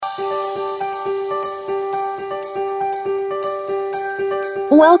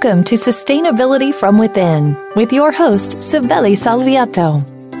Welcome to Sustainability from Within with your host, Sibeli Salviato.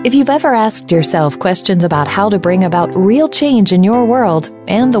 If you've ever asked yourself questions about how to bring about real change in your world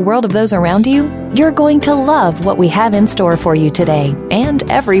and the world of those around you, you're going to love what we have in store for you today and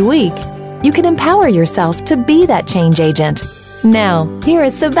every week. You can empower yourself to be that change agent. Now, here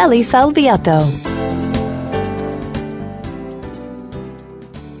is Sibeli Salviato.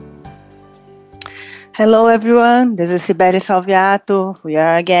 Hello everyone, this is Sibeli Salviato. We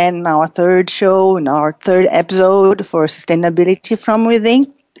are again in our third show, in our third episode for Sustainability from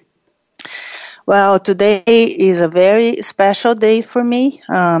Within. Well, today is a very special day for me.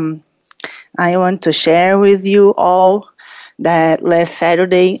 I want to share with you all that last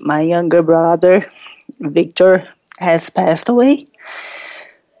Saturday, my younger brother, Victor, has passed away.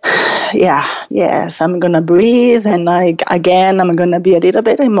 Yes, I'm going to breathe and I'm going to be a little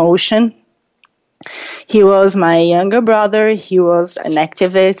bit emotional. He was my younger brother. He was an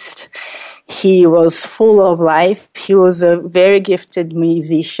activist. He was full of life. He was a very gifted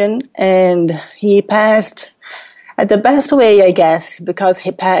musician, and he passed at the best way, I guess, because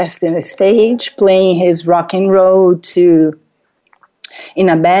he passed in a stage playing his rock and roll in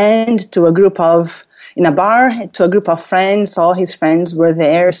a band in a bar to a group of friends. All his friends were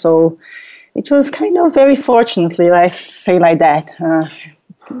there, so it was kind of very fortunately, let's say like that,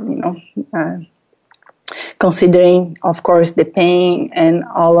 considering, of course, the pain and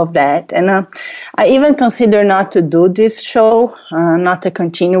all of that. And I even consider not to do this show, not to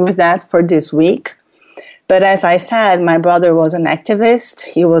continue with that for this week. But as I said, my brother was an activist.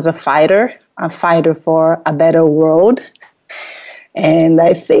 He was a fighter for a better world. And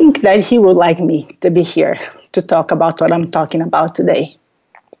I think that he would like me to be here to talk about what I'm talking about today.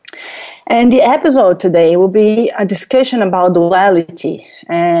 And the episode today will be a discussion about duality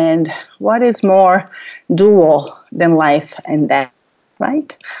and what is more dual than life and death,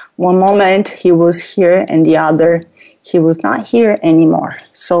 right? One moment he was here and the other he was not here anymore.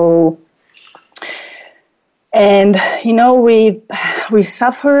 So, and we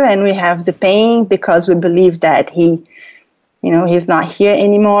suffer and we have the pain because we believe that he's not here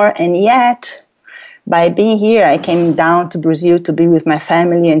anymore, and yet by being here, I came down to Brazil to be with my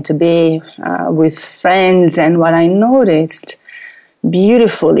family and to be with friends. And what I noticed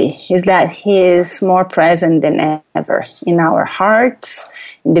beautifully is that he is more present than ever in our hearts,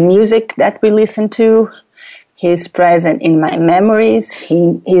 in the music that we listen to. He's present in my memories.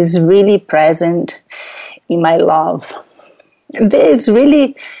 He is really present in my love. This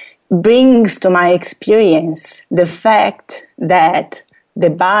really brings to my experience the fact that the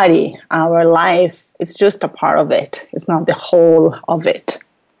body, our life, is just a part of it. It's not the whole of it.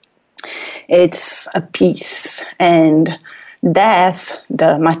 It's a piece. And death,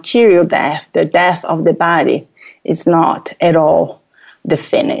 the material death, the death of the body, is not at all the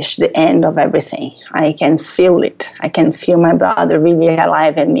finish, the end of everything. I can feel it. I can feel my brother really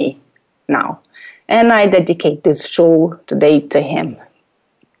alive in me now. And I dedicate this show today to him.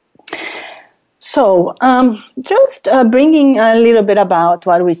 So, just bringing a little bit about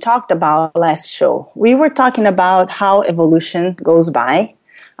what we talked about last show. We were talking about how evolution goes by,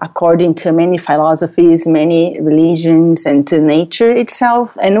 according to many philosophies, many religions, and to nature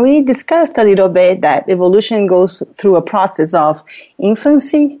itself. And we discussed a little bit that evolution goes through a process of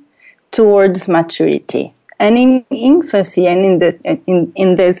infancy towards maturity. And in infancy and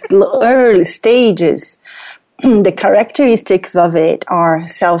in these early stages, the characteristics of it are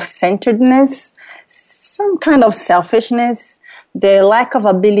self-centeredness, some kind of selfishness, the lack of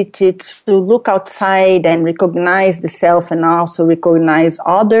ability to look outside and recognize the self and also recognize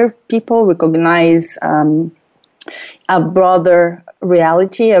other people, recognize a broader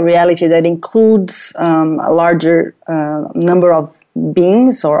reality, a reality that includes a larger number of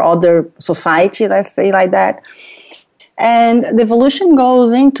beings or other society, let's say like that. And the evolution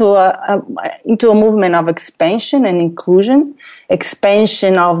goes into a movement of expansion and inclusion,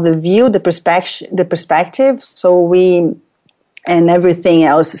 expansion of the view, the perspective. So and everything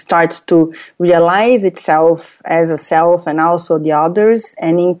else starts to realize itself as a self and also the others,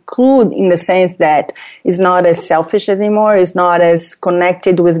 and include in the sense that it's not as selfish anymore, it's not as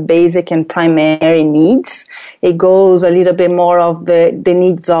connected with basic and primary needs. It goes a little bit more of the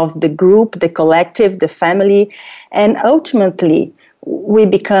needs of the group, the collective, the family, and ultimately we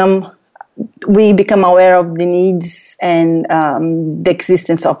become aware of the needs and the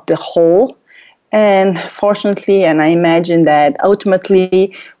existence of the whole. And fortunately, and I imagine that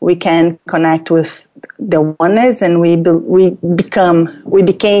ultimately we can connect with the oneness, and we become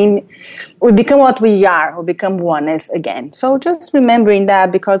what we are. We become oneness again. So just remembering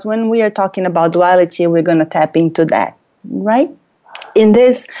that, because when we are talking about duality, we're going to tap into that, right? In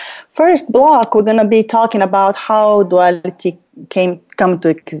this first block, we're going to be talking about how duality come to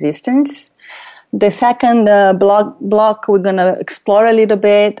existence. The second block, we're going to explore a little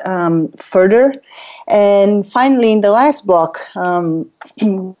bit further. And finally, in the last block,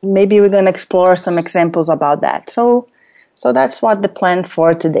 maybe we're going to explore some examples about that. So that's what the plan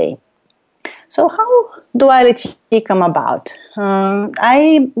for today. So how duality come about?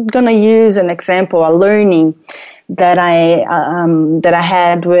 I'm going to use an example, a learning that I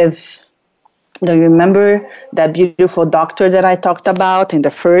had with. Do you remember that beautiful doctor that I talked about in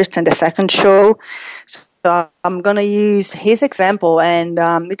the first and the second show? So I'm going to use his example, and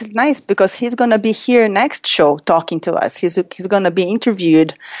it is nice because he's going to be here next show talking to us. He's going to be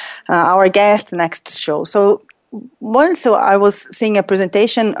interviewed, our guest next show. So once I was seeing a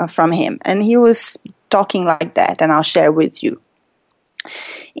presentation from him, and he was talking like that, and I'll share with you.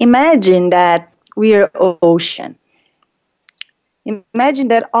 Imagine that we are ocean. Imagine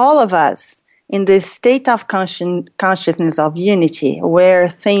that all of us in this state of consciousness of unity, where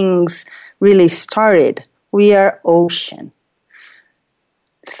things really started, we are ocean.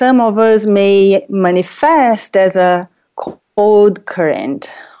 Some of us may manifest as a cold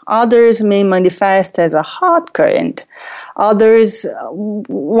current. Others may manifest as a hot current. Others,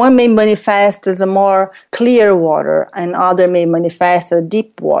 one may manifest as a more clear water, and other may manifest as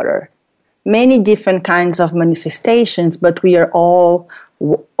deep water. Many different kinds of manifestations, but we are all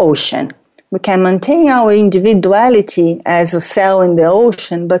ocean. We can maintain our individuality as a cell in the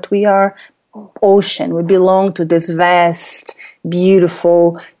ocean, but we are ocean. We belong to this vast,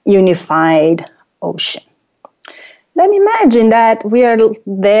 beautiful, unified ocean. Then imagine that we are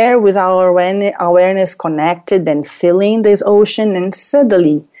there with our awareness connected and filling this ocean, and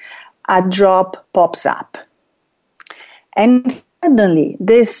suddenly a drop pops up. And suddenly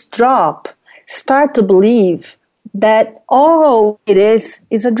this drop starts to believe that all it is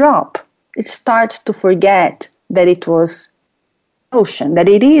a drop. It starts to forget that it was ocean, that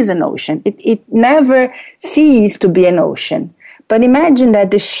it is an ocean. It never ceased to be an ocean. But imagine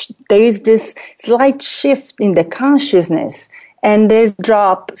that there is this slight shift in the consciousness, and this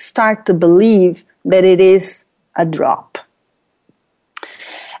drop starts to believe that it is a drop.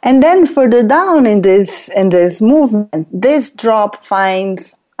 And then further down in this movement, this drop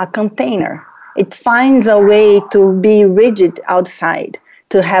finds a container. It finds a way to be rigid outside,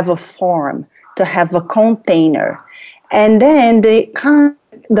 to have a form, to have a container. And then the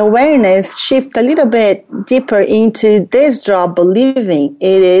awareness shifts a little bit deeper into this drop, believing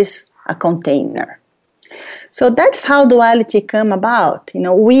it is a container. So that's how duality come about.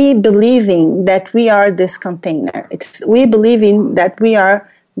 We believing that we are this container. We believing that we are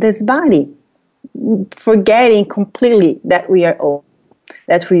this body, forgetting completely that we are old,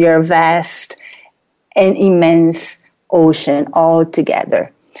 that we are vast and immense ocean all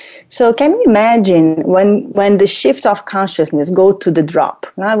together. So can you imagine when the shift of consciousness go to the drop?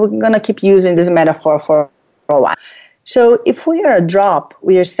 Now we're going to keep using this metaphor for a while. So if we are a drop,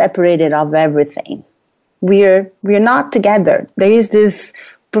 we are separated of everything. We're not together. There is this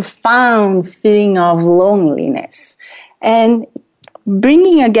profound feeling of loneliness. And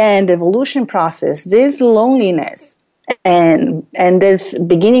bringing again the evolution process, this loneliness and this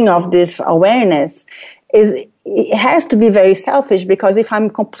beginning of this awareness it has to be very selfish, because if I'm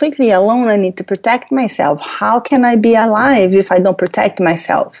completely alone, I need to protect myself. How can I be alive if I don't protect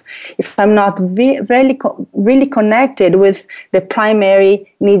myself? If I'm not really connected with the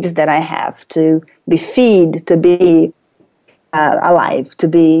primary needs that I have to be fed, to be alive, to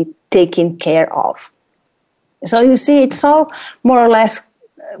be taken care of. So you see, it's all more or less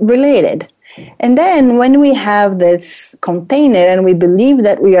related. And then when we have this container and we believe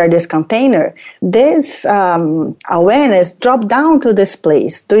that we are this container, this awareness drops down to this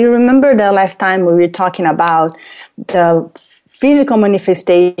place. Do you remember the last time we were talking about the physical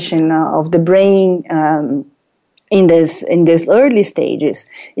manifestation of the brain in this early stages?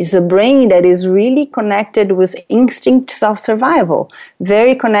 It's a brain that is really connected with instincts of survival,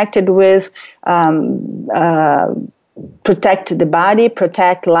 very connected with protect the body,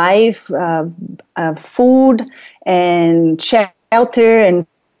 protect life, food and shelter and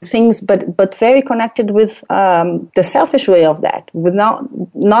things, but very connected with the selfish way of that, with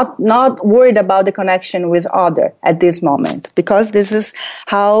not worried about the connection with other at this moment, because this is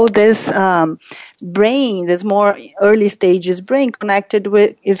how this brain, this more early stages brain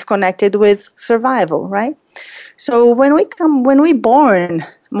is connected with survival, right? So when we born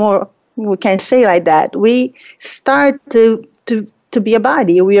more. We can say like that. We start to be a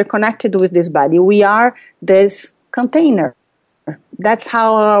body. We are connected with this body. We are this container. That's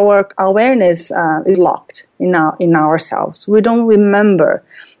how our awareness is locked in ourselves. We don't remember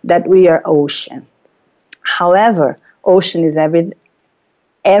that we are ocean. However, ocean is ever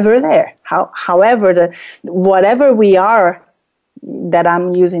there. However, whatever we are, that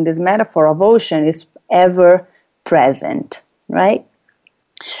I'm using this metaphor of ocean, is ever present, right?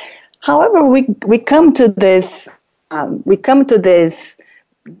 However, we come to this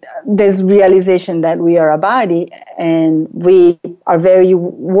this realization that we are a body, and we are very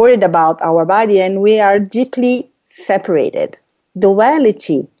worried about our body, and we are deeply separated.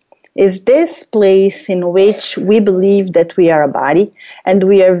 Duality is this place in which we believe that we are a body and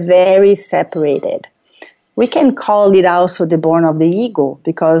we are very separated. We can call it also the born of the ego,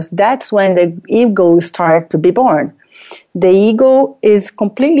 because that's when the ego starts to be born. The ego is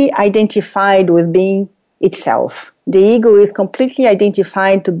completely identified with being itself. The ego is completely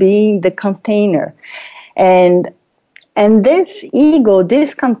identified to being the container. And this ego,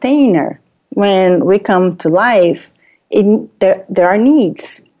 this container, when we come to life, there are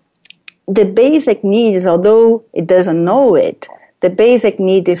needs. The basic needs, although it doesn't know it, the basic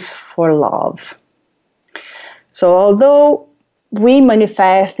need is for love. So although we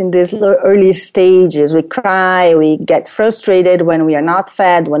manifest in these early stages, we cry, we get frustrated when we are not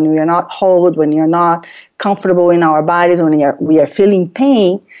fed, when we are not whole, when we are not comfortable in our bodies, when we are feeling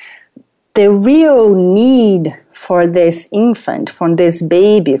pain, the real need for this infant, for this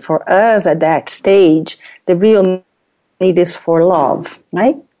baby, for us at that stage, the real need is for love,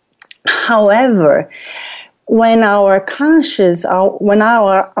 right? However, when our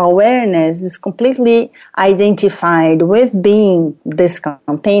awareness is completely identified with being this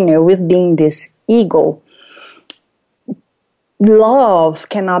container, with being this ego, love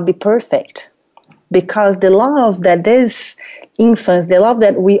cannot be perfect, because the love that this infants, the love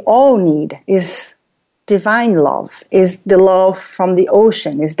that we all need, is divine love, is the love from the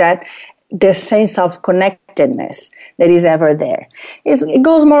ocean, is that the sense of connectedness that is ever there. It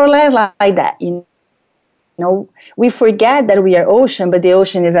goes more or less like that. We forget that we are ocean, but the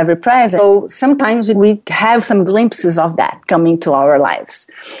ocean is ever present. So sometimes we have some glimpses of that coming to our lives.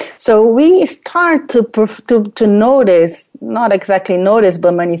 So we start to notice, not exactly notice,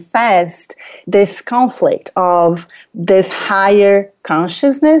 but manifest this conflict of this higher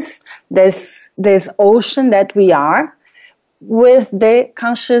consciousness, this ocean that we are, with the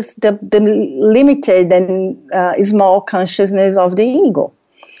limited and small consciousness of the ego.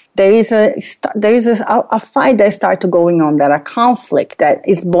 There is a fight that starts going on, that a conflict that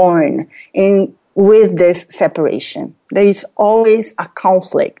is born with this separation. There is always a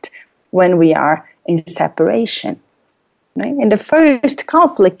conflict when we are in separation, right? And the first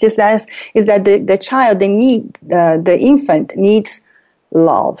conflict is that the child, the infant needs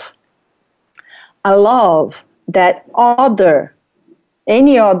love, a love that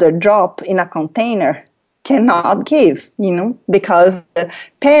any other drop in a container cannot give, because the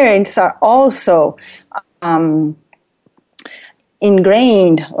parents are also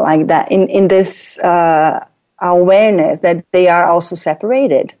ingrained like that in this awareness that they are also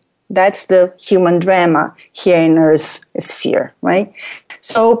separated. That's the human drama here in Earth sphere, right?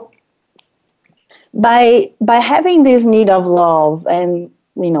 So by having this need of love, and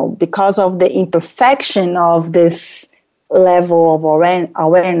because of the imperfection of this level of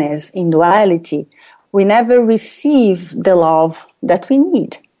awareness in duality, we never receive the love that we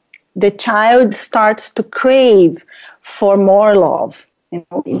need. The child starts to crave for more love,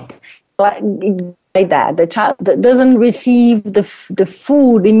 like that. The child doesn't receive the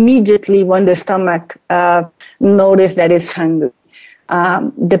food immediately when the stomach notices that it's hungry.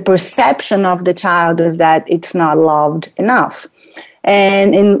 The perception of the child is that it's not loved enough.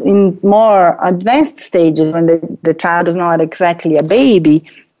 And in more advanced stages, when the child is not exactly a baby,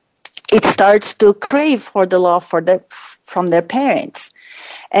 it starts to crave for the love from their parents.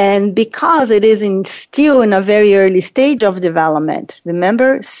 And because it is still in a very early stage of development,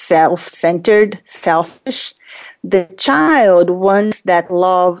 remember, self-centered, selfish, the child wants that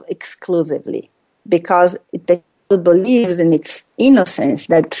love exclusively, because the child believes in its innocence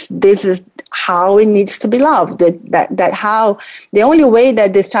that this is how it needs to be loved, that how the only way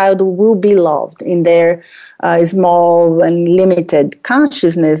that this child will be loved in their small and limited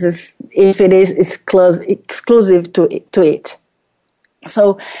consciousness is if it is exclusive to it.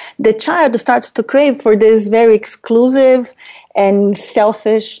 So the child starts to crave for this very exclusive and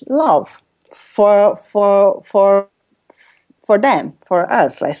selfish love for them, for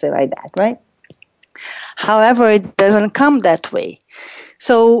us, let's say like that, right? However, it doesn't come that way.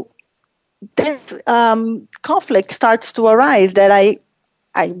 So this conflict starts to arise, that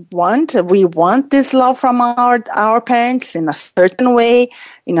we want this love from our parents in a certain way,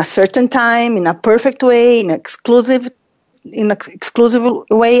 in a certain time, in a perfect way, in an exclusive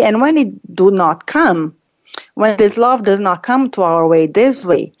way. And when it do not come, when this love does not come to our way this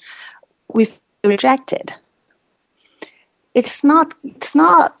way, we feel rejected. It's not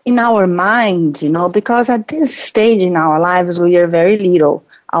in our minds, because at this stage in our lives, we are very little.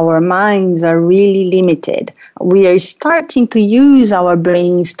 Our minds are really limited. We are starting to use our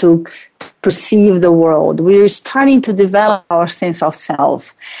brains to perceive the world. We are starting to develop our sense of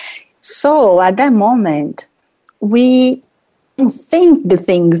self. So at that moment, we don't think the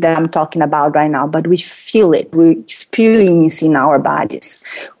things that I'm talking about right now, but we feel it. We experience in our bodies.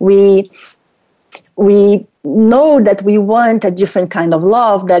 We know that we want a different kind of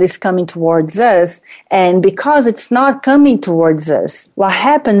love that is coming towards us. And because it's not coming towards us, what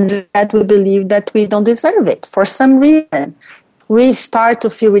happens is that we believe that we don't deserve it. For some reason, we start to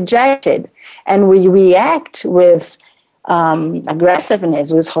feel rejected, and we react with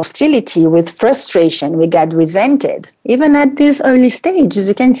aggressiveness, with hostility, with frustration. We get resented. Even at these early stages,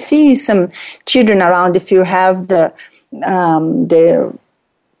 you can see some children around. If you have the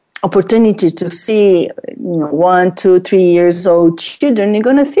opportunity to see 1, 2, 3 years old children, you're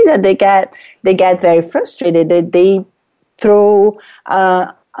going to see that they get very frustrated. They throw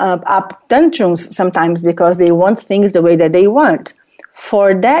up tantrums sometimes because they want things the way that they want.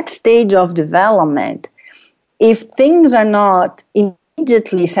 For that stage of development, if things are not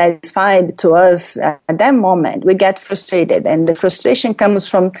immediately satisfied to us at that moment, we get frustrated, and the frustration comes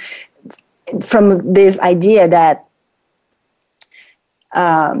from this idea that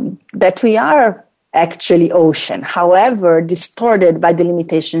we are actually ocean, however distorted by the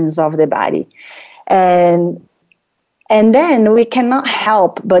limitations of the body. And then we cannot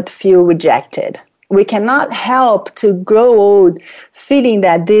help but feel rejected. We cannot help to grow old feeling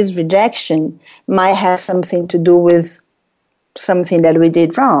that this rejection might have something to do with something that we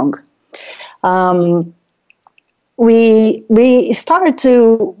did wrong. We start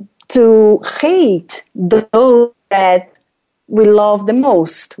to hate those that we love the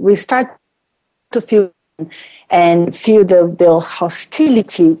most. We start to feel the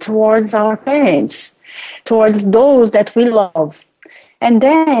hostility towards our parents, towards those that we love. And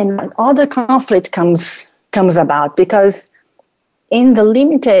then other conflict comes about, because in the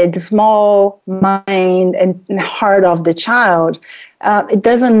limited, small mind and heart of the child, it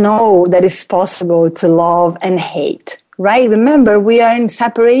doesn't know that it's possible to love and hate. Right? Remember, we are in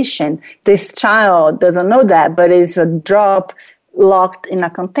separation. This child doesn't know that, but it's a drop locked in a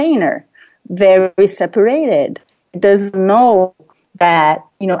container, very separated. It doesn't know that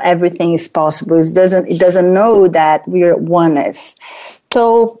everything is possible. It doesn't know that we are oneness.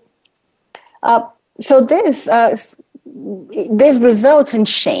 So this results in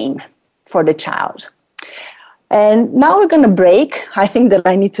shame for the child. And now we're going to break. I think that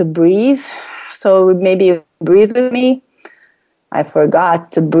I need to breathe. So maybe breathe with me. I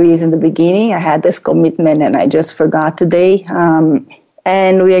forgot to breathe in the beginning. I had this commitment and I just forgot today.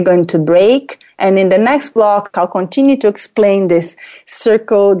 And we are going to break. And in the next block, I'll continue to explain this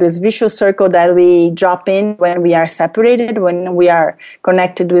circle, this vicious circle that we drop in when we are separated, when we are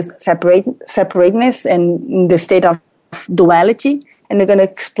connected with separateness and in the state of duality. And we're going to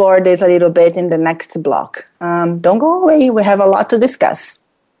explore this a little bit in the next block. Don't go away. We have a lot to discuss.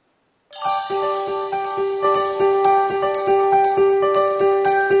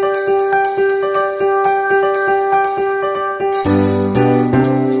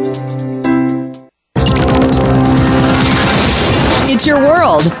 It's your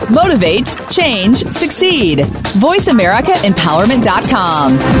world. Motivate, change, succeed.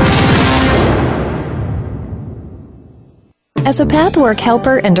 VoiceAmericaEmpowerment.com. As a pathwork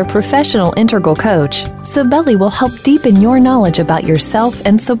helper and a professional integral coach, Sibeli will help deepen your knowledge about yourself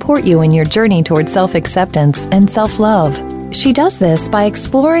and support you in your journey toward self-acceptance and self-love. She does this by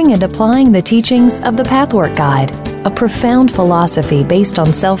exploring and applying the teachings of the Pathwork Guide, a profound philosophy based on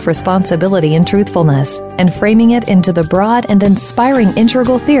self-responsibility and truthfulness, and framing it into the broad and inspiring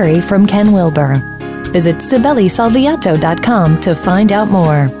integral theory from Ken Wilber. Visit SibeliSalviato.com to find out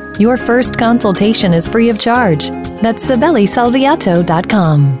more. Your first consultation is free of charge. That's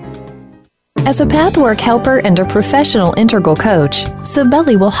SibeliSalviato.com. As a pathwork helper and a professional integral coach,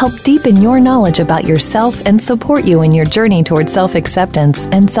 Sibeli will help deepen your knowledge about yourself and support you in your journey toward self-acceptance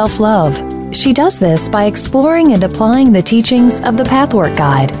and self-love. She does this by exploring and applying the teachings of the Pathwork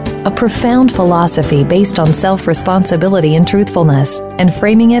Guide, a profound philosophy based on self-responsibility and truthfulness, and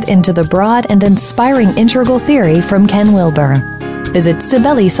framing it into the broad and inspiring integral theory from Ken Wilber. Visit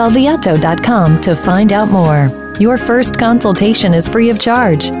SibeliSalviato.com to find out more. Your first consultation is free of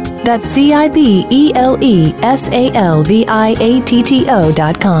charge. That's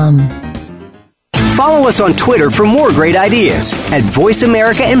CibeliSalviatto.com. Follow us on Twitter for more great ideas at Voice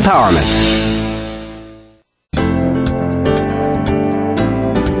America Empowerment.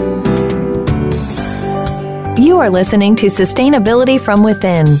 You are listening to Sustainability from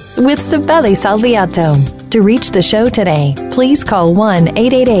Within with Sibeli Salviato. To reach the show today, please call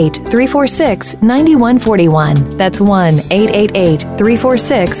 1-888-346-9141. That's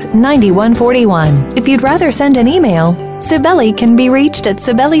 1-888-346-9141. If you'd rather send an email, Sibeli can be reached at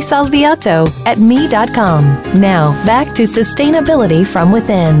SibeliSalviato@me.com. Now, back to Sustainability from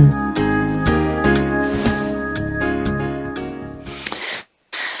Within.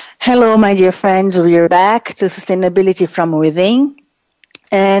 Hello, my dear friends. We are back to Sustainability from Within.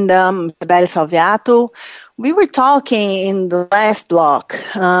 And Duality Salviato, we were talking in the last block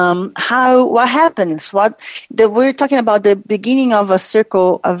what happens. We're talking about the beginning of a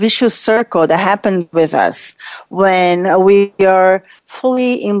vicious circle that happens with us when we are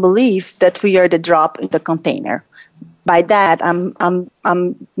fully in belief that we are the drop in the container. By that, I'm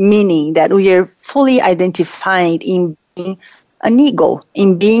meaning that we are fully identified in being an ego,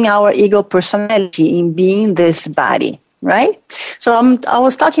 in being our ego personality, in being this body, right? So I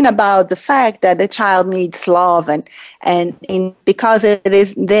was talking about the fact that the child needs love, because it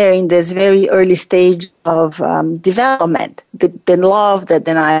is there in this very early stage of development, the love that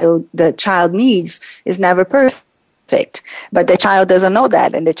the child needs is never perfect. But the child doesn't know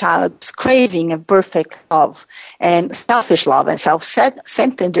that, and the child is craving a perfect love and selfish love and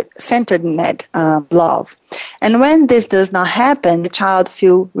self-centered love. And when this does not happen, the child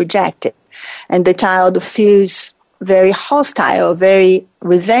feels rejected, and the child feels very hostile, very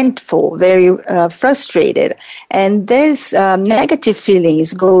resentful, very frustrated. And this negative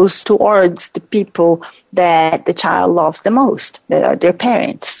feelings goes towards the people that the child loves the most, that are their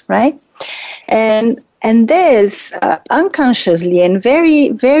parents, right? And this unconsciously and very,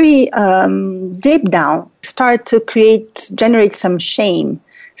 very deep down start to generate some shame,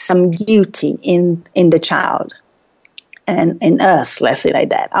 some guilty in the child. And in us, let's say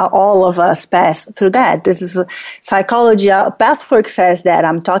like that. All of us pass through that. This is psychology. Pathwork says that.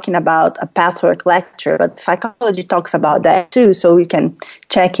 I'm talking about a pathwork lecture, but psychology talks about that too, so we can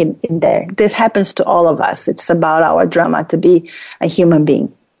check it in there. This happens to all of us. It's about our drama to be a human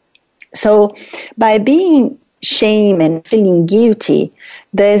being. So by being shame and feeling guilty,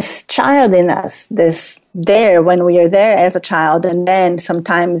 this child in us, when we are there as a child, and then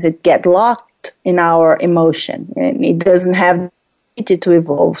sometimes it gets locked in our emotion, and it doesn't have the ability to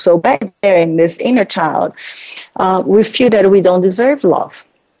evolve. So back there in this inner child, we feel that we don't deserve love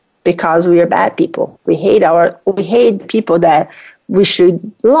because we are bad people. We hate people that we should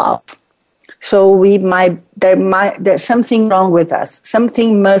love. So there's something wrong with us.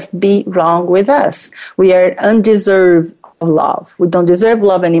 Something must be wrong with us. We are undeserved of love. We don't deserve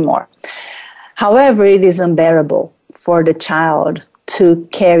love anymore. However, it is unbearable for the child to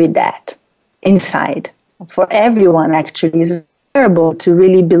carry that inside. For everyone, actually, it's unbearable to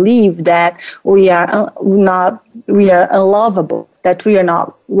really believe that we are unlovable, that we are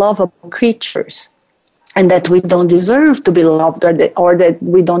not lovable creatures, and that we don't deserve to be loved, or that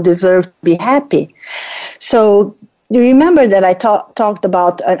we don't deserve to be happy. So you remember that I talked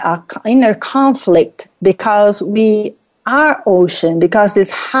about an inner conflict, because we are ocean, because this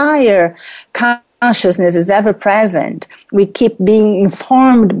higher consciousness is ever present. We keep being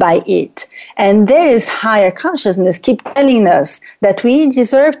informed by it. And this higher consciousness keeps telling us that we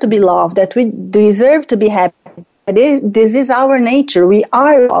deserve to be loved, that we deserve to be happy. This is our nature. We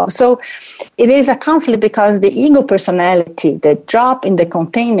are love. So it is a conflict because the ego personality, the drop in the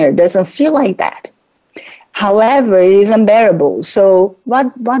container, doesn't feel like that. However, it is unbearable. So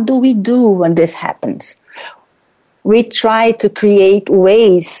what do we do when this happens? We try to create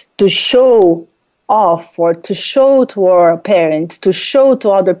ways to show off, or to show to our parents, to show to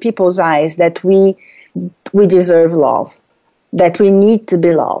other people's eyes that we deserve love, that we need to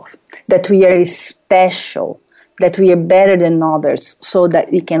be loved, that we are special, that we are better than others, so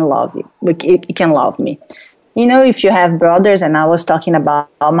that you can love you. You can love me. You know, if you have brothers, and I was talking about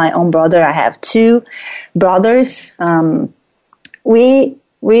my own brother, I have two brothers. We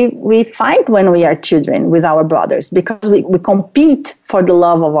fight when we are children with our brothers, because we compete for the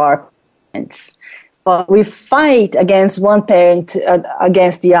love of our parents. But we fight against one parent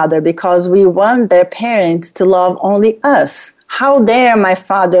against the other, because we want their parents to love only us. How dare my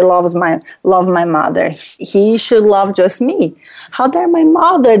father love my mother? He should love just me. How dare my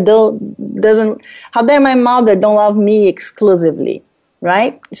mother don't love me exclusively,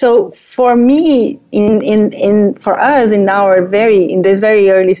 right? So for me, for us in this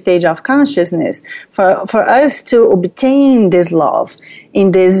very early stage of consciousness, for us to obtain this love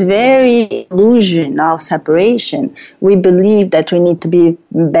in this very illusion of separation, we believe that we need to be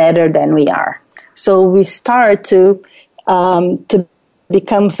better than we are. So we start to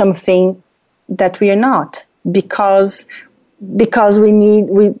become something that we are not, because we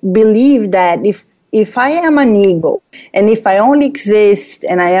believe that if I am an ego, and if I only exist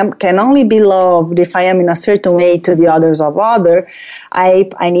and can only be loved if I am in a certain way to the others of other,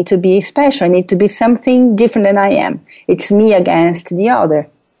 I need to be special. I need to be something different than I am. It's me against the other.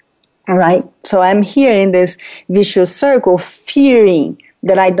 All right? So I'm here in this vicious circle, fearing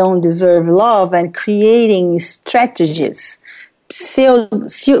that I don't deserve love and creating strategies,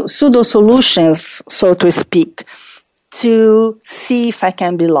 pseudo solutions, so to speak, to see if I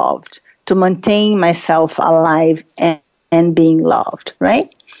can be loved, to maintain myself alive and being loved, right?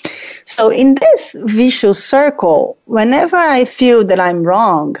 So in this vicious circle, whenever I feel that I'm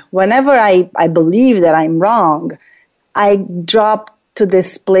wrong, whenever I believe that I'm wrong, I drop to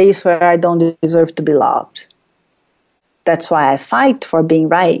this place where I don't deserve to be loved. That's why I fight for being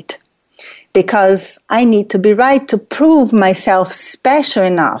right. Because I need to be right to prove myself special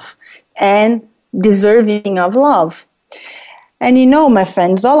enough and deserving of love. And you know, my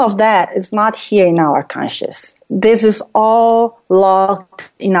friends, all of that is not here in our conscious. This is all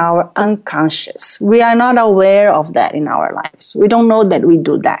locked in our unconscious. We are not aware of that in our lives. We don't know that we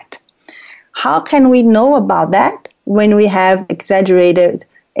do that. How can we know about that when we have exaggerated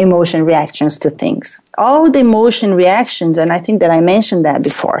emotion reactions to things? All the emotion reactions, and I think that I mentioned that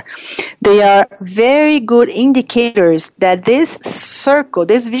before, they are very good indicators that this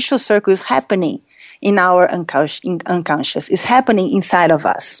vicious circle is happening in our unconscious, is happening inside of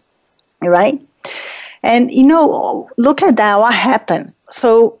us, right? And, you know, look at that, what happened.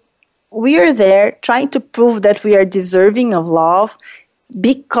 So we are there trying to prove that we are deserving of love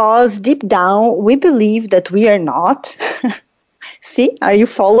because deep down we believe that we are not. See, are you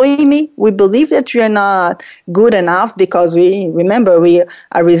following me? We believe that we are not good enough because we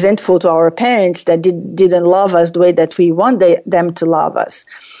are resentful to our parents that didn't love us the way that we want them to love us.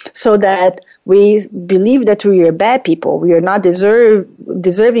 So that we believe that we are bad people. We are not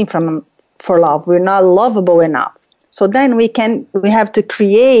deserving for love. We're not lovable enough. So then we have to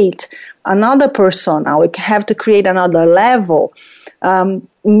create another persona. We have to create another level,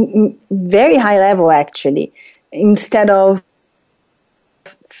 very high level actually, instead of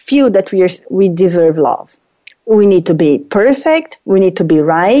feel that we deserve love. We need to be perfect. We need to be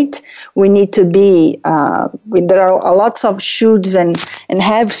right. We need to be. There are lots of shoulds and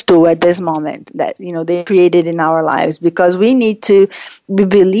haves to at this moment that they created in our lives, because we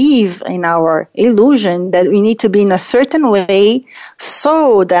believe in our illusion that we need to be in a certain way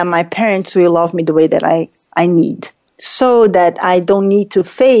so that my parents will love me the way that I need, so that I don't need to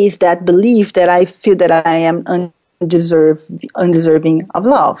face that belief that I feel that I am undeserving of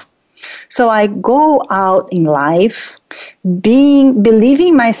love. So I go out in life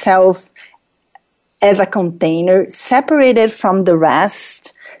believing myself as a container, separated from the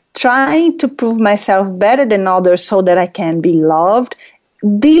rest, trying to prove myself better than others so that I can be loved,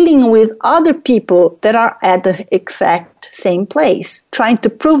 dealing with other people that are at the exact same place, trying to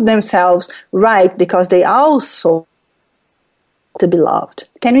prove themselves right because they also to be loved.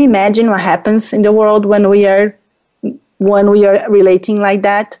 Can you imagine what happens in the world when we are relating like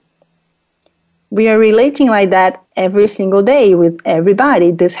that? We are relating like that every single day with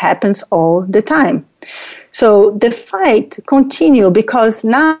everybody. This happens all the time. So the fight continues because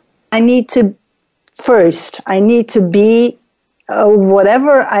now I need to be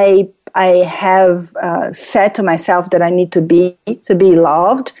whatever I have said to myself that I need to be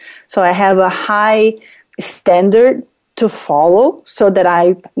loved. So I have a high standard to follow, so that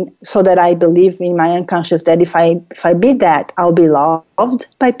I believe in my unconscious that if I be that, I'll be loved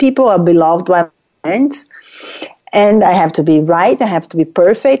by people, I'll be loved by my parents, and I have to be right, I have to be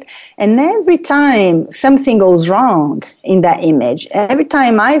perfect. And every time something goes wrong in that image, every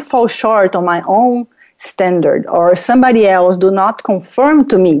time I fall short on my own standard, or somebody else do not confirm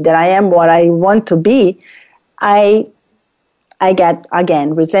to me that I am what I want to be, I get,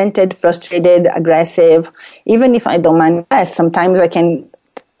 again, resented, frustrated, aggressive. Even if I don't manifest, sometimes I can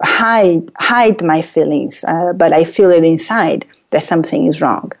hide my feelings, but I feel it inside that something is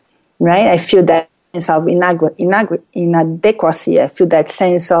wrong, right? I feel that sense of inadequacy. I feel that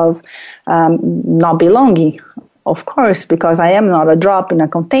sense of not belonging, of course, because I am not a drop in a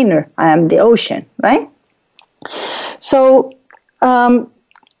container. I am the ocean, right? So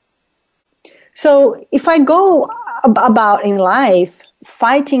So if I go about in life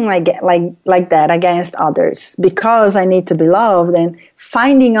fighting like that against others because I need to be loved, and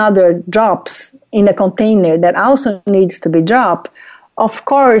finding other drops in a container that also needs to be dropped, of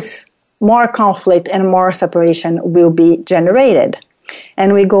course, more conflict and more separation will be generated.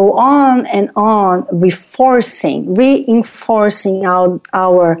 And we go on and on reinforcing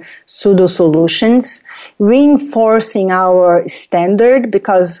our pseudo solutions, reinforcing our standard,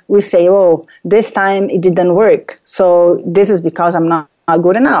 because we say, oh, this time it didn't work. So this is because I'm not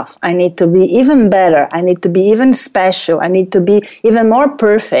good enough. I need to be even better. I need to be even special. I need to be even more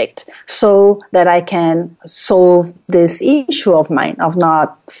perfect so that I can solve this issue of mine of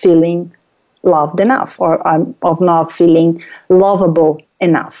not feeling loved enough, or of not feeling lovable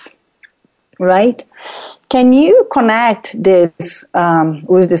enough, right? Can you connect this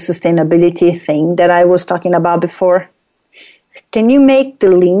with the sustainability thing that I was talking about before? Can you make the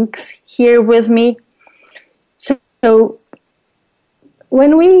links here with me? So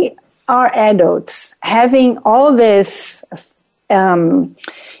when we are adults, having all this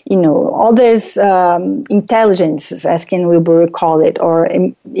all these intelligences, as Ken Wilber call it, or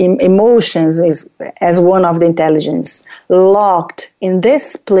emotions as one of the intelligence, locked in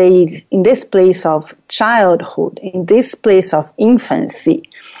this place of childhood, in this place of infancy,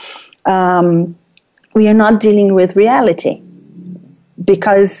 we are not dealing with reality.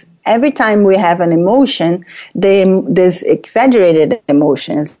 Because every time we have an emotion, these exaggerated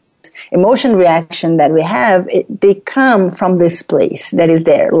emotion reaction that we have, they come from this place that is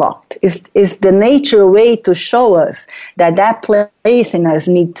there locked. Is the nature way to show us that place in us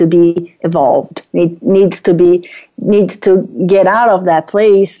needs to be evolved, needs to get out of that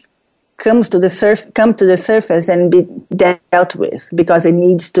place, come to the surface and be dealt with, because it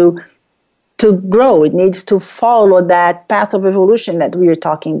needs to grow. It needs to follow that path of evolution that we were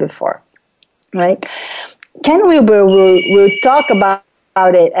talking before, right? Ken Wilber will talk about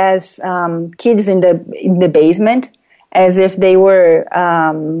it as kids in the basement, as if they were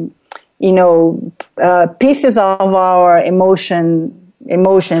pieces of our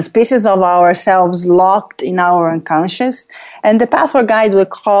emotions, pieces of ourselves locked in our unconscious. And the pathway guide we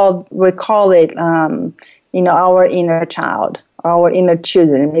call it our inner child, our inner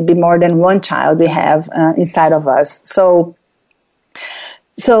children, maybe more than one child we have inside of us. So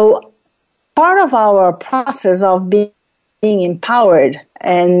part of our process of being empowered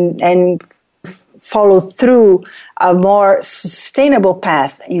and follow through a more sustainable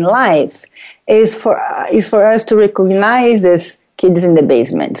path in life is for us to recognize these kids in the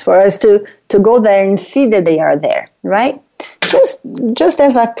basements, for us to go there and see that they are there, right? Just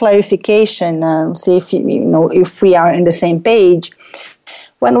as a clarification, see if we are on the same page.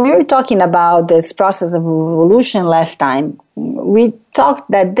 When we were talking about this process of evolution last time, we talked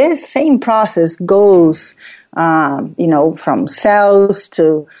that this same process goes from cells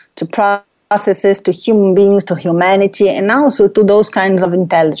to processes, to human beings, to humanity, and also to those kinds of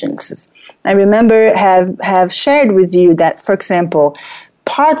intelligences. I remember have shared with you that, for example,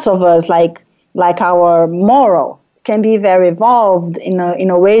 parts of us, like our moral, can be very evolved in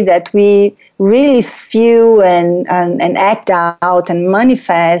a way that we really feel and act out and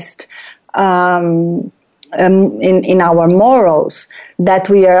manifest in our morals, that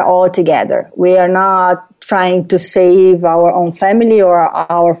we are all together. We are not trying to save our own family or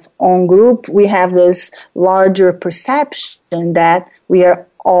our own group. We have this larger perception that we are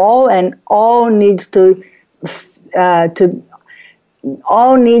all, and all needs to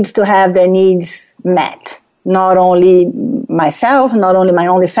have their needs met. Not only myself, not only my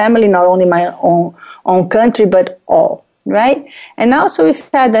only family, not only my own country, but all, right? And also we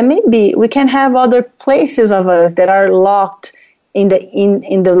said that maybe we can have other places of us that are locked in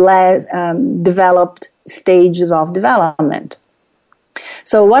the less developed stages of development.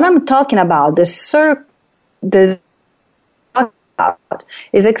 So what I'm talking about, this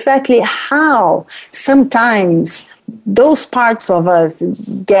is exactly how sometimes those parts of us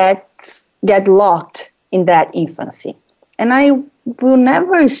get locked in that infancy. And I will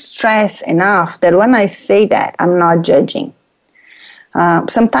never stress enough that when I say that, I'm not judging.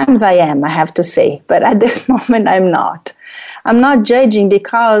 Sometimes I am, I have to say, but at this moment I'm not. I'm not judging,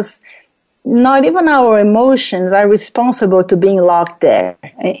 because not even our emotions are responsible to being locked there,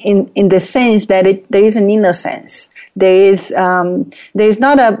 in the sense that there is an innocence. There is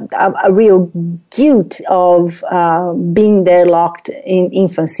not a real guilt of being there locked in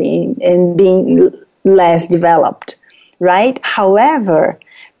infancy and being less developed, right? However,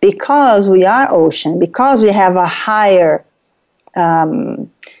 because we are ocean, because we have a higher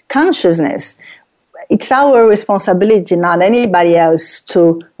consciousness, it's our responsibility, not anybody else,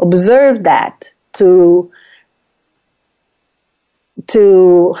 to observe that, to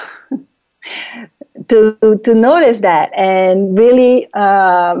notice that, and really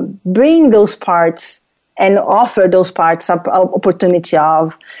bring those parts and offer those parts an opportunity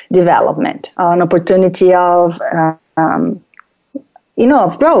of development, an opportunity of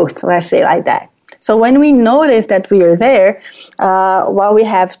of growth, let's say like that. So when we notice that we are there, what we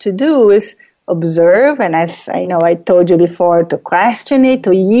have to do is observe, and as I know I told you before, to question it,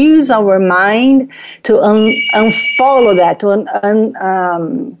 to use our mind to unfollow that, to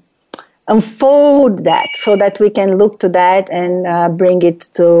unfold that, so that we can look to that and bring it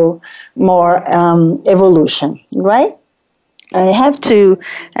to more evolution, right? I have to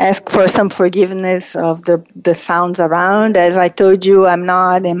ask for some forgiveness of the sounds around. As I told you, I'm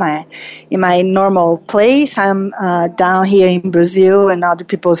not in my normal place. I'm down here in Brazil in other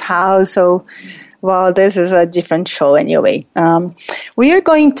people's house. So, well, this is a different show anyway. We are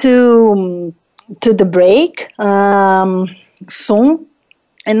going to the break soon.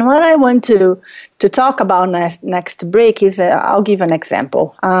 And what I want to talk about next break is, I'll give an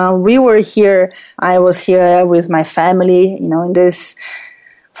example. I was here with my family, in this,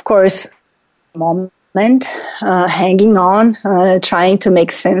 of course, moment, hanging on, trying to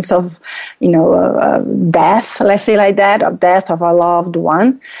make sense of, death, let's say like that, of death of a loved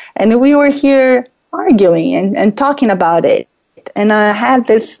one. And we were here arguing and talking about it. And I had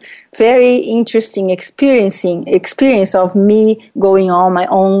this very interesting experience of me going on my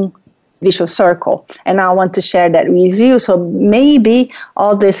own vicious circle. And I want to share that with you. So maybe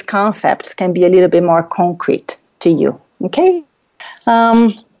all these concepts can be a little bit more concrete to you. Okay?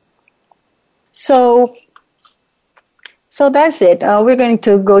 So that's it. We're going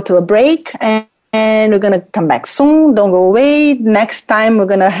to go to a break, and we're going to come back soon. Don't go away. Next time, we're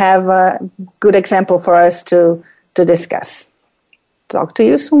going to have a good example for us to discuss. Talk to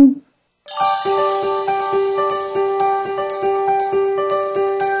you soon.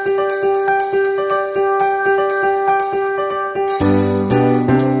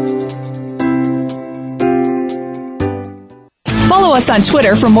 Follow us on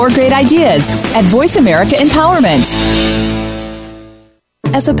Twitter for more great ideas at Voice America Empowerment.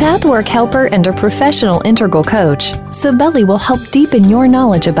 As a pathwork helper and a professional integral coach, Sibeli will help deepen your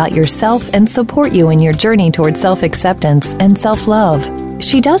knowledge about yourself and support you in your journey toward self-acceptance and self-love.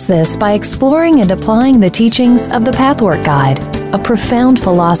 She does this by exploring and applying the teachings of the Pathwork Guide, a profound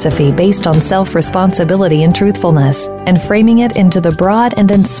philosophy based on self-responsibility and truthfulness, and framing it into the broad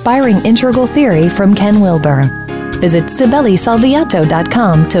and inspiring integral theory from Ken Wilber. Visit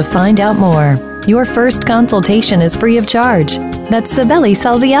SibeliSalviato.com to find out more. Your first consultation is free of charge. That's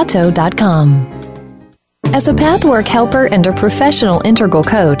SibeliSalviato.com. As a pathwork helper and a professional integral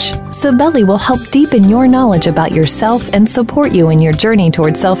coach, Sibeli will help deepen your knowledge about yourself and support you in your journey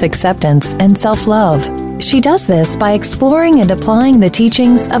toward self-acceptance and self-love. She does this by exploring and applying the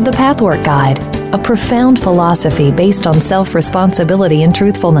teachings of the Pathwork Guide, a profound philosophy based on self-responsibility and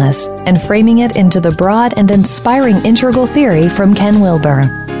truthfulness, and framing it into the broad and inspiring integral theory from Ken Wilber.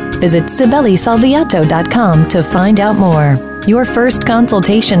 Visit SibeliSalviato.com to find out more. Your first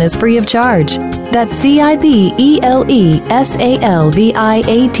consultation is free of charge. That's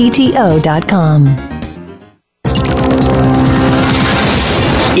SibeliSalviato.com.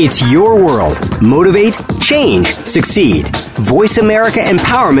 It's your world. Motivate, change, succeed.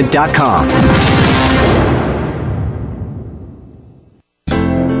 VoiceAmericaEmpowerment.com.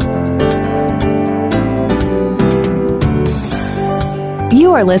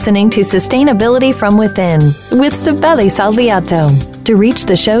 You are listening to Sustainability from Within with Sibeli Salviato. To reach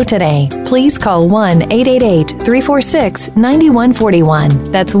the show today, please call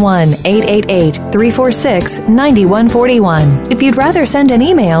 1-888-346-9141. That's 1-888-346-9141. If you'd rather send an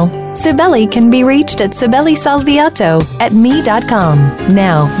email, Sibeli can be reached at SibeliSalviato@me.com.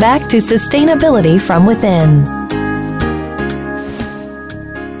 Now, back to Sustainability from Within.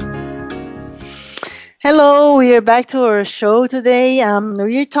 Hello, we are back to our show today.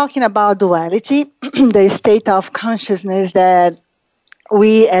 We're talking about duality, the state of consciousness that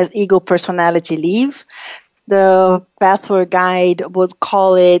we as ego personality live. The Pathwork Guide would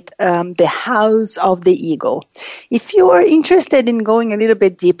call it the house of the ego. If you are interested in going a little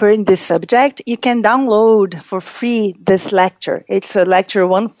bit deeper in this subject, you can download for free this lecture. It's lecture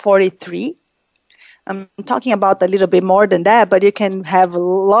 143. I'm talking about a little bit more than that, but you can have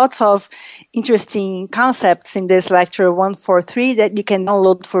lots of interesting concepts in this lecture 143 that you can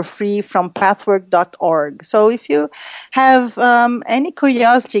download for free from pathwork.org. So if you have any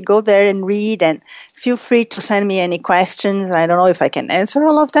curiosity, go there and read, and feel free to send me any questions. I don't know if I can answer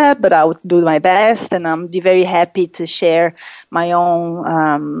all of that, but I'll do my best, and I'll be very happy to share my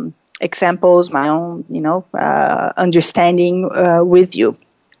own examples, my own, understanding with you.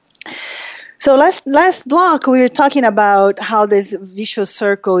 So last block, we were talking about how this vicious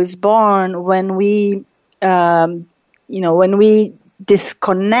circle is born when we, when we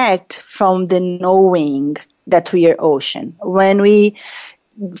disconnect from the knowing that we are ocean, when we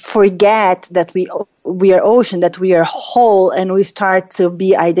forget that we are ocean, that we are whole, and we start to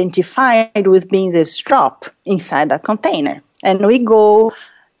be identified with being this drop inside a container, and we go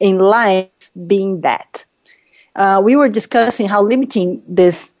in life being that. We were discussing how limiting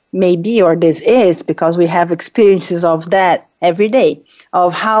this may be, or this is, because we have experiences of that every day,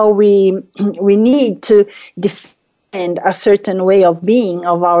 of how we need to defend a certain way of being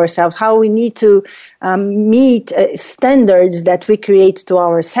of ourselves, how we need to meet standards that we create to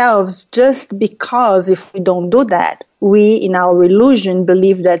ourselves, just because if we don't do that, we, in our illusion,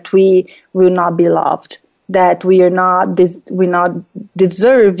 believe that we will not be loved, that we're not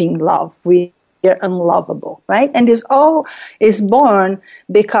deserving love, we are unlovable, right? And this all is born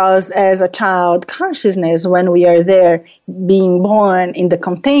because as a child consciousness, when we are there being born in the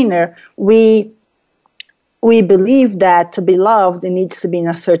container, we believe that to be loved, it needs to be in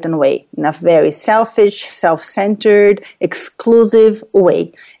a certain way, in a very selfish, self-centered, exclusive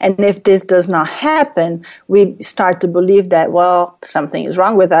way. And if this does not happen, we start to believe that, well, something is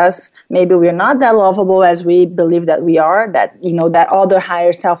wrong with us. Maybe we're not that lovable as we believe that we are, that, that other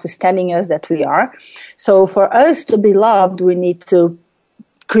higher self is telling us that we are. So for us to be loved, we need to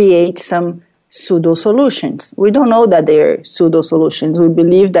create some pseudo-solutions. We don't know that they're pseudo-solutions. We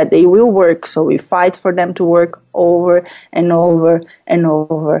believe that they will work, so we fight for them to work over and over and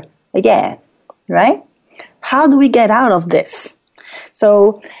over again, right? How do we get out of this?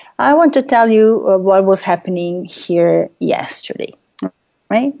 So I want to tell you what was happening here yesterday,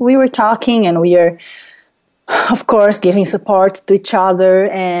 right? We were talking, and we are, of course, giving support to each other,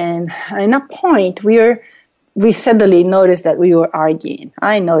 and at a point we suddenly noticed that we were arguing.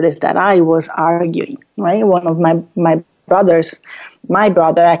 I noticed that I was arguing, right? One of my brothers, my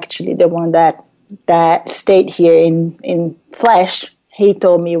brother actually, the one that stayed here in flesh, he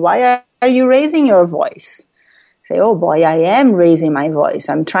told me, why are you raising your voice? I say, oh boy, I am raising my voice.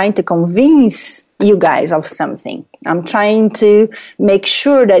 I'm trying to convince you guys of something. I'm trying to make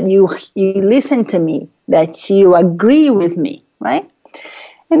sure that you listen to me, that you agree with me, right?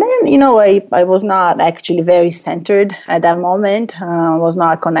 And then, I was not actually very centered at that moment. I was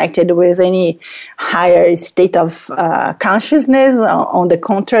not connected with any higher state of consciousness. On the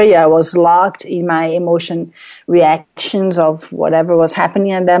contrary, I was locked in my emotion reactions of whatever was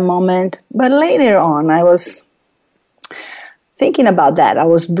happening at that moment. But later on, I was thinking about that. I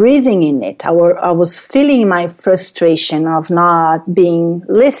was breathing in it. I was feeling my frustration of not being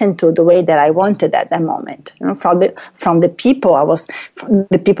listened to the way that I wanted at that moment. From the people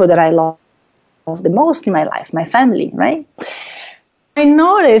the people that I love the most in my life, my family, right? I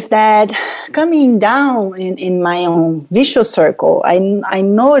noticed that coming down in my own vicious circle, I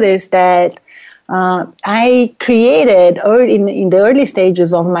noticed that I created in the early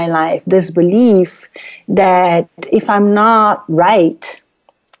stages of my life this belief that if I'm not right,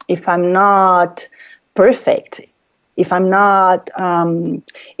 if I'm not perfect, if I'm not,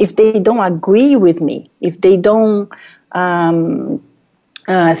 if they don't agree with me, if they don't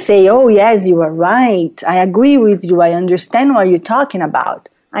say, oh yes, you are right, I agree with you, I understand what you're talking about,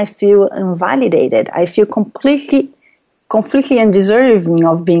 I feel invalidated. I feel completely undeserving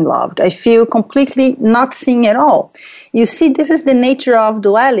of being loved. I feel completely not seen at all. You see, this is the nature of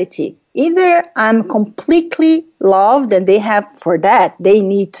duality. Either I'm completely loved, and for that, they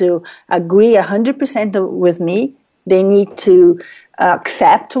need to agree 100% with me. They need to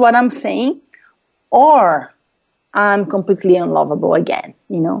accept what I'm saying, or I'm completely unlovable again.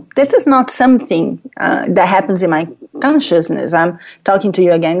 This is not something that happens in my consciousness. I'm talking to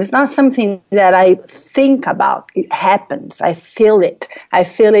you again. It's not something that I think about. It happens. I feel it. I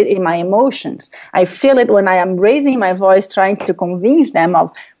feel it in my emotions. I feel it when I am raising my voice, trying to convince them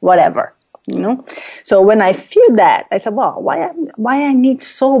of whatever. So when I feel that, I said, well, why I need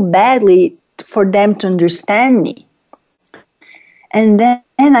so badly for them to understand me? And then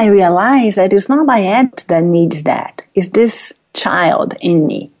I realized that it's not my head that needs that. It's this child in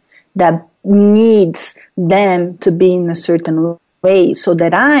me that needs them to be in a certain way so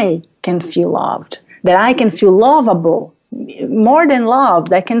that I can feel loved, that I can feel lovable, more than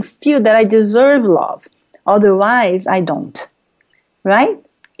loved. I can feel that I deserve love. Otherwise, I don't. Right?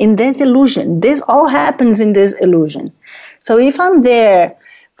 In this illusion. This all happens in this illusion. So if I'm there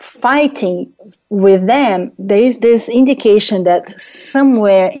fighting with them, there is this indication that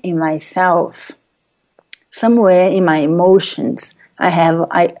somewhere in myself, somewhere in my emotions, I have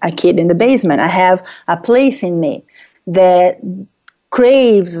a kid in the basement. I have a place in me that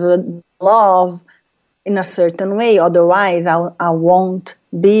craves love in a certain way. Otherwise, I won't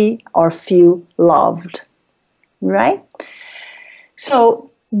be or feel loved. Right? So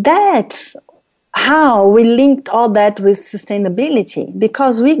that's how we linked all that with sustainability,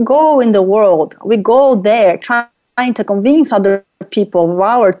 because we go in the world, we go there trying to convince other people of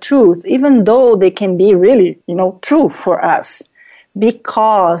our truth, even though they can be really, true for us,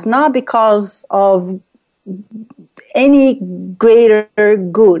 not because of any greater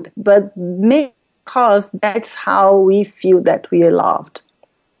good, but because that's how we feel that we are loved.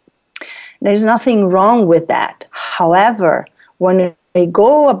 There's nothing wrong with that. However, when we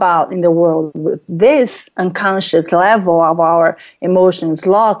go about in the world with this unconscious level of our emotions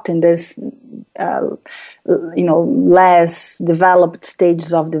locked in this, less developed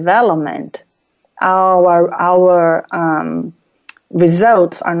stages of development, our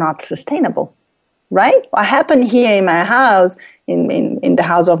results are not sustainable, right? What happened here in my house, in the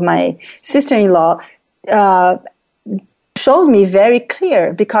house of my sister-in-law, showed me very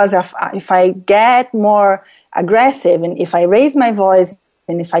clear, because if I get more aggressive and if I raise my voice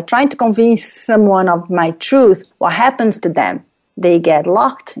and if I try to convince someone of my truth, what happens to them? They get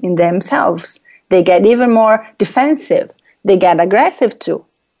locked in themselves. They get even more defensive. They get aggressive too,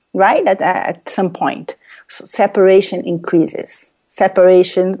 right? At some point. So separation increases.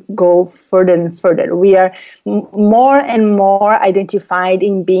 Separation go further and further. We are more and more identified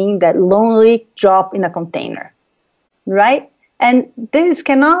in being that lonely drop in a container. Right? And this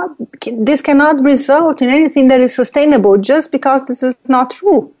cannot result in anything that is sustainable just because this is not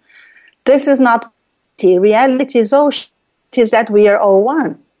true. This is not reality. Reality is that we are all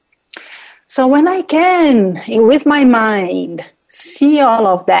one. So when I can, with my mind, see all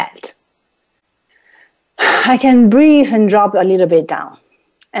of that, I can breathe and drop a little bit down.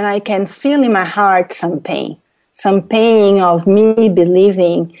 And I can feel in my heart some pain of me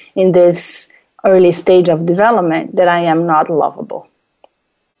believing in this early stage of development that I am not lovable.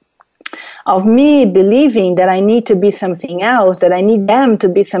 Of me believing that I need to be something else, that I need them to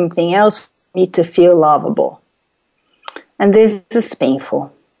be something else for me to feel lovable. And this is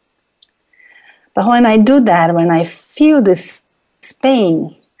painful. But when I do that, when I feel this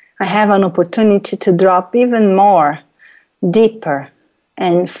pain, I have an opportunity to drop even more, deeper,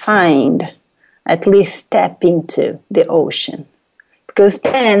 and find, at least step into the ocean. Because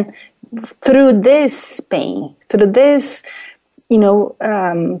then, through this pain, through this,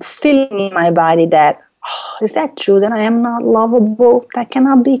 feeling in my body that, is that true that I am not lovable? That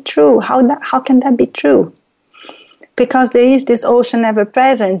cannot be true. How can that be true? Because there is this ocean ever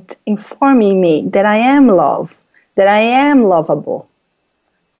present informing me that I am love, that I am lovable,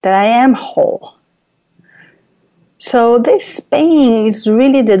 that I am whole. So this pain is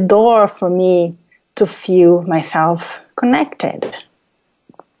really the door for me to feel myself connected.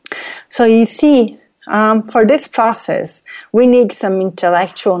 So you see, for this process, we need some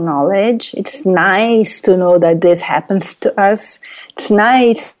intellectual knowledge. It's nice to know that this happens to us. It's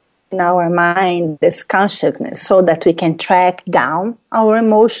nice in our mind, this consciousness, so that we can track down our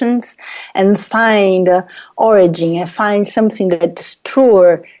emotions and find origin and find something that's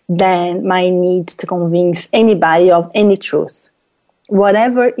truer than my need to convince anybody of any truth.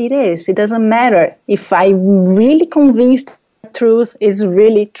 Whatever it is, it doesn't matter if I really convinced the truth is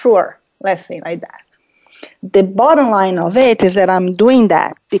really truer. Let's say like that. The bottom line of it is that I'm doing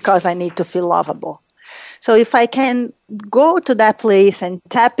that because I need to feel lovable. So if I can go to that place and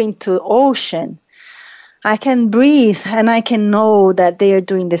tap into ocean, I can breathe and I can know that they are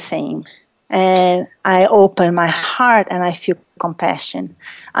doing the same. And I open my heart and I feel compassion.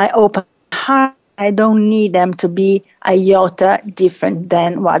 I open my heart. I don't need them to be a iota different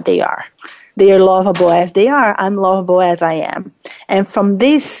than what they are. They are lovable as they are. I'm lovable as I am. And from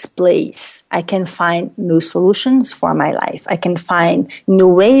this place, I can find new solutions for my life. I can find new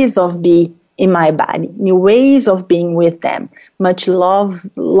ways of being in my body, new ways of being with them, much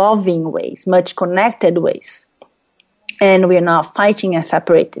loving ways, much connected ways. And we're not fighting and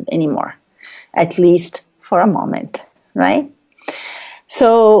separated anymore, at least for a moment, right?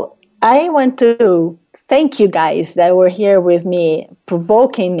 So I want to thank you guys that were here with me,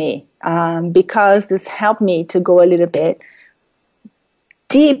 provoking me, because this helped me to go a little bit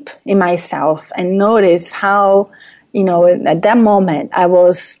deep in myself and notice how, at that moment I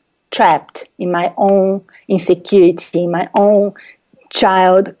was trapped in my own insecurity, in my own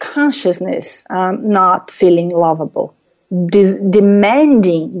child consciousness, not feeling lovable,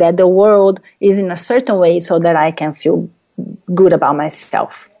 demanding that the world is in a certain way so that I can feel good about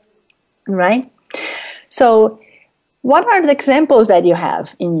myself, right? So what are the examples that you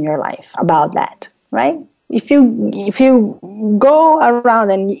have in your life about that, right? If you go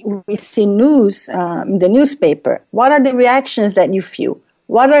around and we see news, the newspaper, what are the reactions that you feel?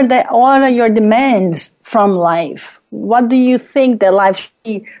 What are your demands from life? What do you think that life should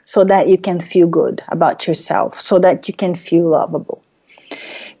be so that you can feel good about yourself, so that you can feel lovable?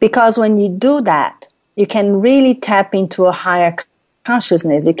 Because when you do that, you can really tap into a higher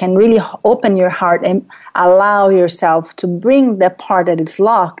consciousness. You can really open your heart and allow yourself to bring that part that is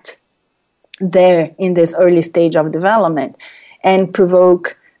locked there in this early stage of development and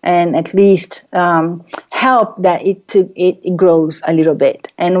provoke and at least help that it grows a little bit.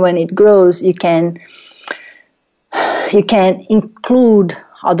 And when it grows, you can include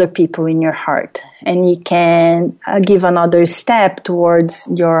other people in your heart, and you can give another step towards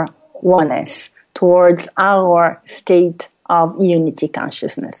your oneness, towards our state of unity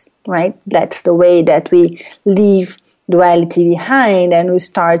consciousness, right? That's the way that we leave duality behind and we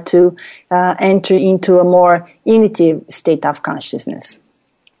start to enter into a more unity state of consciousness,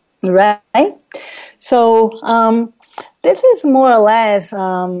 right? So this is more or less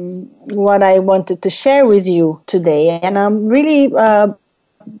what I wanted to share with you today, and I'm really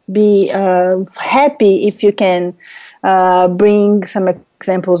be happy if you can bring some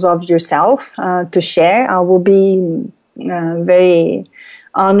examples of yourself to share. I will be very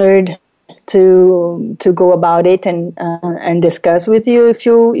honored to go about it and discuss with you if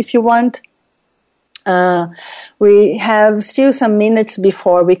you want. We have still some minutes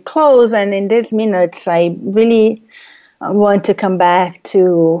before we close, and in these minutes, I really want to come back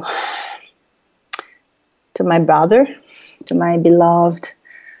to my brother, to my beloved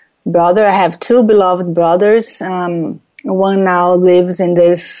brother. I have two beloved brothers. One now lives in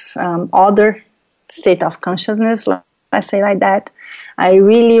this other state of consciousness, let's say like that. I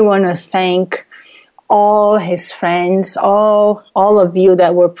really want to thank all his friends, all of you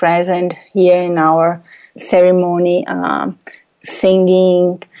that were present here in our ceremony,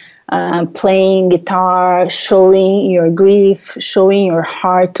 singing, playing guitar, showing your grief, showing your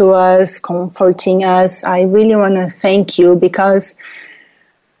heart to us, comforting us. I really want to thank you because,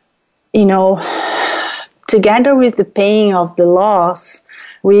 together with the pain of the loss,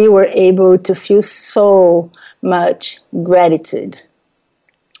 we were able to feel so much gratitude.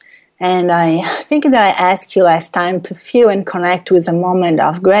 And I think that I asked you last time to feel and connect with a moment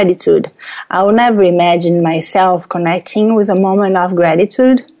of gratitude. I will never imagine myself connecting with a moment of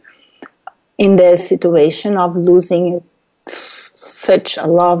gratitude in this situation of losing such a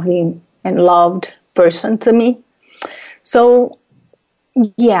loving and loved person to me. So,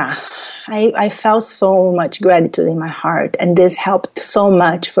 yeah, I felt so much gratitude in my heart, and this helped so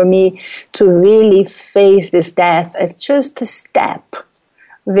much for me to really face this death as just a step.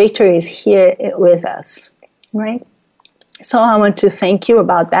 Victory is here with us, right? So I want to thank you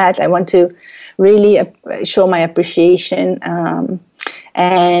about that. I want to really show my appreciation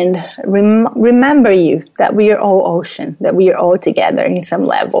and remember you that we are all ocean, that we are all together in some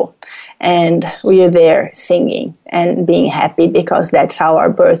level. And we are there singing and being happy because that's our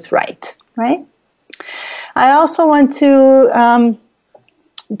birthright, right? I also want to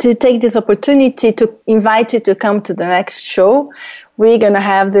take this opportunity to invite you to come to the next show. We're going to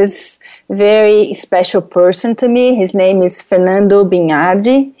have this very special person to me. His name is Fernando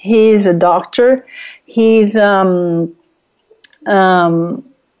Binardi. He's a doctor. He's just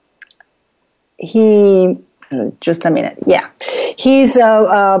a minute. Yeah. He's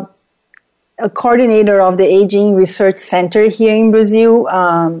a coordinator of the Aging Research Center here in Brazil,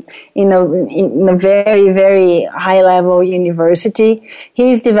 in a very, very high-level university.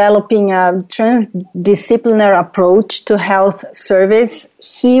 He's developing a transdisciplinary approach to health service.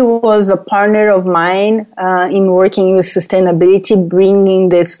 He was a partner of mine in working with sustainability, bringing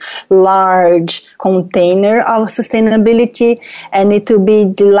this large container of sustainability, and it will be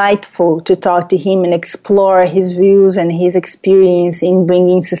delightful to talk to him and explore his views and his experience in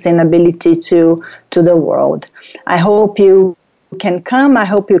bringing sustainability to the world. I hope you can come. I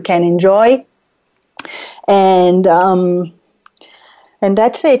hope you can enjoy. And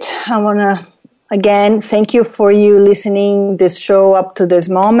that's it. I want to, again, thank you for you listening this show up to this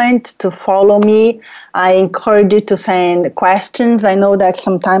moment, to follow me. I encourage you to send questions. I know that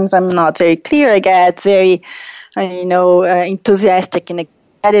sometimes I'm not very clear. I get very, enthusiastic and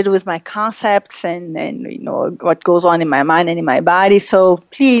embedded with my concepts and what goes on in my mind and in my body. So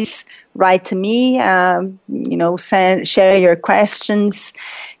please write to me, share your questions,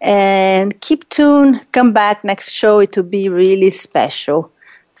 and keep tuned. Come back next show. It will be really special.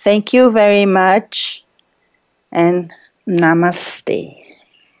 Thank you very much, and namaste.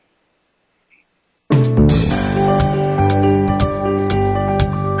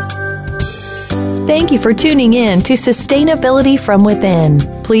 Thank you for tuning in to Sustainability from Within.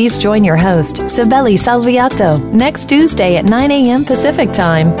 Please join your host, Sibeli Salviato, next Tuesday at 9 a.m. Pacific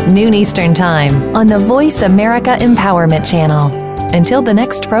Time, noon Eastern Time, on the Voice America Empowerment Channel. Until the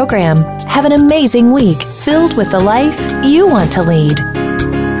next program, have an amazing week filled with the life you want to lead.